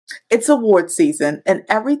It's award season, and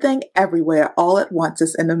everything everywhere all at once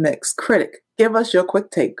is in the mix. Critic, give us your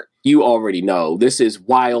quick take. You already know this is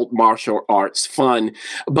wild martial arts fun,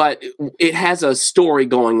 but it has a story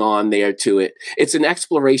going on there to it. It's an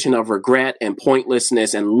exploration of regret and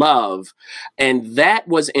pointlessness and love. And that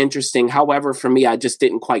was interesting. However, for me, I just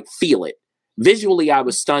didn't quite feel it. Visually, I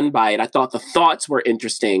was stunned by it. I thought the thoughts were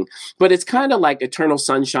interesting, but it's kind of like Eternal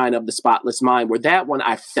Sunshine of the Spotless Mind, where that one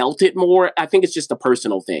I felt it more. I think it's just a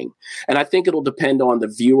personal thing. And I think it'll depend on the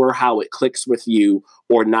viewer how it clicks with you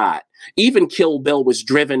or not. Even Kill Bill was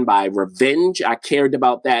driven by revenge. I cared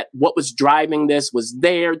about that. What was driving this was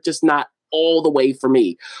there, just not all the way for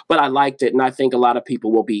me. But I liked it, and I think a lot of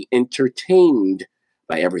people will be entertained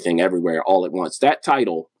by Everything Everywhere All at Once. That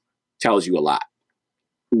title tells you a lot.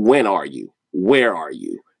 When are you? Where are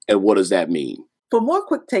you? And what does that mean? For more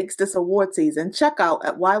quick takes this award season, check out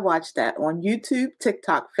at Why Watch That on YouTube,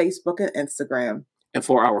 TikTok, Facebook, and Instagram. And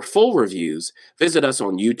for our full reviews, visit us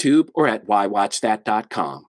on YouTube or at whywatchthat.com.